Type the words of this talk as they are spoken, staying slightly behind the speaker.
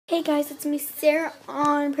Hey guys, it's me, Sarah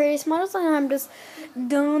on Paradise Models, and I'm just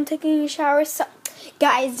done taking a shower. So,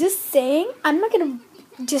 guys, just saying, I'm not gonna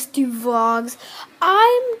just do vlogs.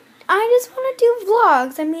 I just want to do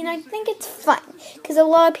vlogs. I mean, I think it's fun because a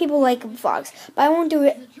lot of people like vlogs, but I won't do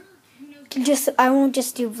it. I won't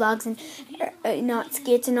just do vlogs and not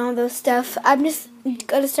skits and all those stuff. I'm just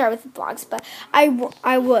gonna start with vlogs, but I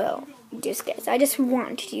will do skits. I just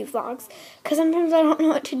want to do vlogs because sometimes I don't know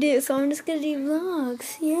what to do, so I'm just gonna do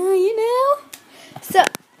vlogs. Yeah, you know.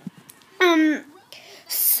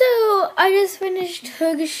 So I just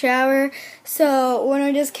took a shower. So when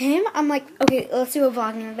I just came, I'm like, okay, let's do a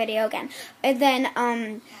vlogging video again. And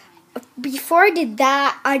then before I did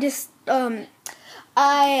that, I just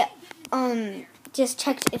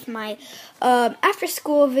checked if my after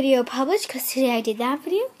school video published, because today I did that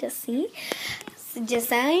video. Just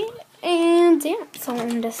saying. And yeah, so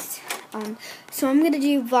I'm just I'm going to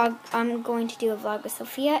do a vlog with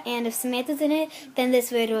Sofia, and if Samantha's in it, then this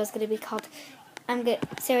video is going to be called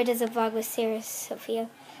Sarah does a vlog with Sofia.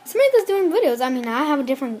 Samantha's doing videos. I mean, I have a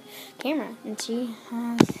different camera, and she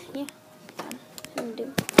has, yeah.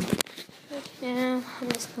 Yeah,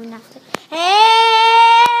 I'm just going downstairs.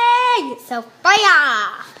 Hey,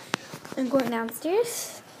 Sofia! I'm going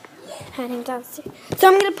downstairs. Heading downstairs. So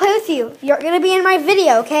I'm going to play with you. You're going to be in my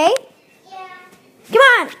video, okay? Yeah. Come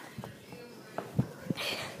on!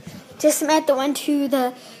 Just Samantha went to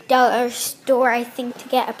the dollar store, I think, to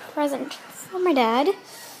get a present for my dad.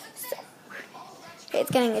 So, it's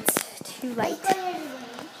too light.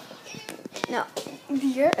 No,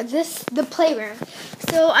 the playroom.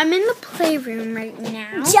 So I'm in the playroom right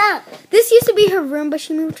now. Jump. This used to be her room, but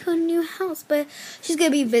she moved to a new house. But she's gonna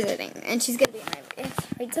be visiting, and she's gonna be in my video,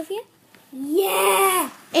 right, Sophia? Yeah.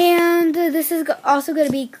 And this is also gonna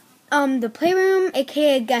be the playroom,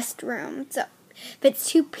 aka guest room. So fits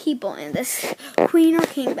 2 people in this queen or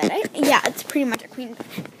king bed. Yeah, it's pretty much a queen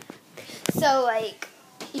bed. So like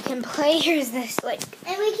you can play. Here's this like.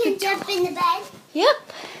 And we can jump in the bed.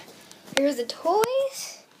 Yep. Here's the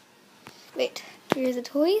toys. Wait, here's the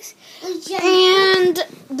toys. And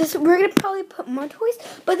this, we're gonna probably put more toys,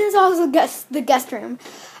 but this is also the guest room.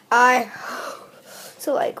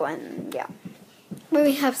 So like when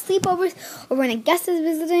we have sleepovers, or when a guest is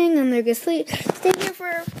visiting and they're gonna stay here for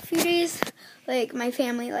a few days, like my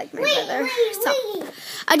family, like my brother.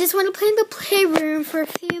 I just want to play in the playroom for a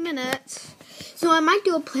few minutes. So I might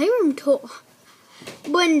do a playroom tour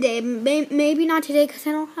one day, maybe not today because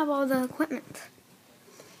I don't have all the equipment.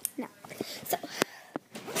 No. So,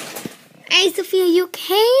 hey Sophia, you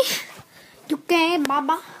okay? You okay,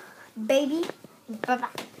 Baba? Baby? Baba.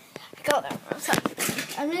 Go there. So,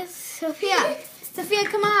 I'm just Sophia. Sophia,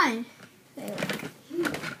 come on.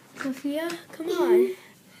 Sophia, come on.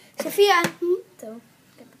 Sophia. So,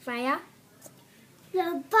 get the fire.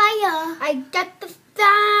 The fire. I got the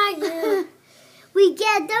fire. We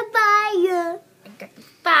get the fire.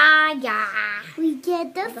 Fire. We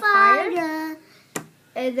get the fire.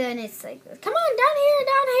 And then it's like this. Come on,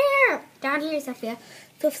 down here, Sophia.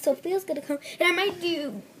 So Sophia's gonna come, and I might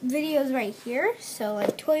do videos right here. So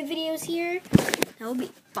like toy videos here. That will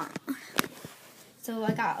be fun. So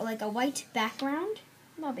I got like a white background.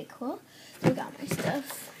 That'll be cool. So we got my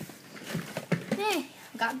stuff. Hey,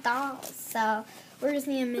 I got dolls. So we're just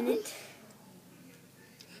need a minute.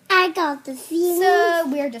 I got the feeling. So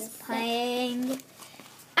we're just playing.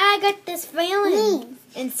 I got this feeling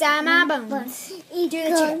inside my bones. Do the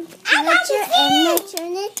trick. I got this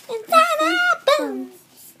feeling inside my bones.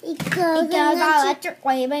 It goes electric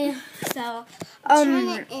wavy. So,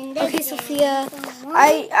 okay, Sophia.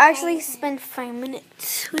 I actually spent 5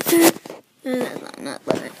 minutes with her. No, not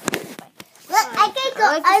 11. Look, I can go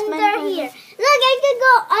under here. Look, I can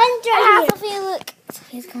go under here. Sophia, look.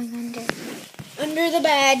 Sophia's going under the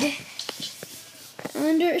bed.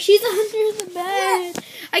 She's under the bed.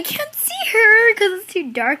 I can't see her because it's too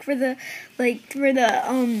dark for the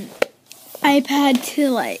iPad to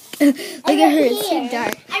look at her. It's too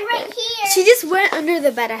dark. I'm right here. She just went under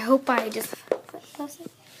the bed. I hope I just.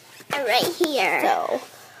 I'm right here. So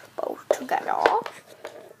both together.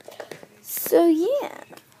 So yeah,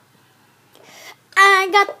 I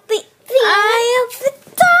got the eye of the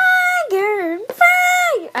tiger.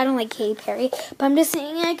 Fire. I don't like Katy Perry, but I'm just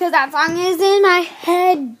singing it because that song is in my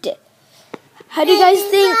head. How do you guys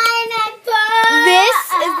think?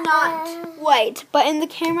 This is not white, but in the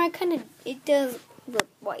camera, it does look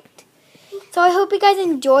white. So I hope you guys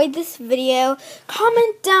enjoyed this video.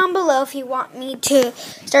 Comment down below if you want me to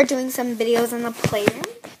start doing some videos in the playroom.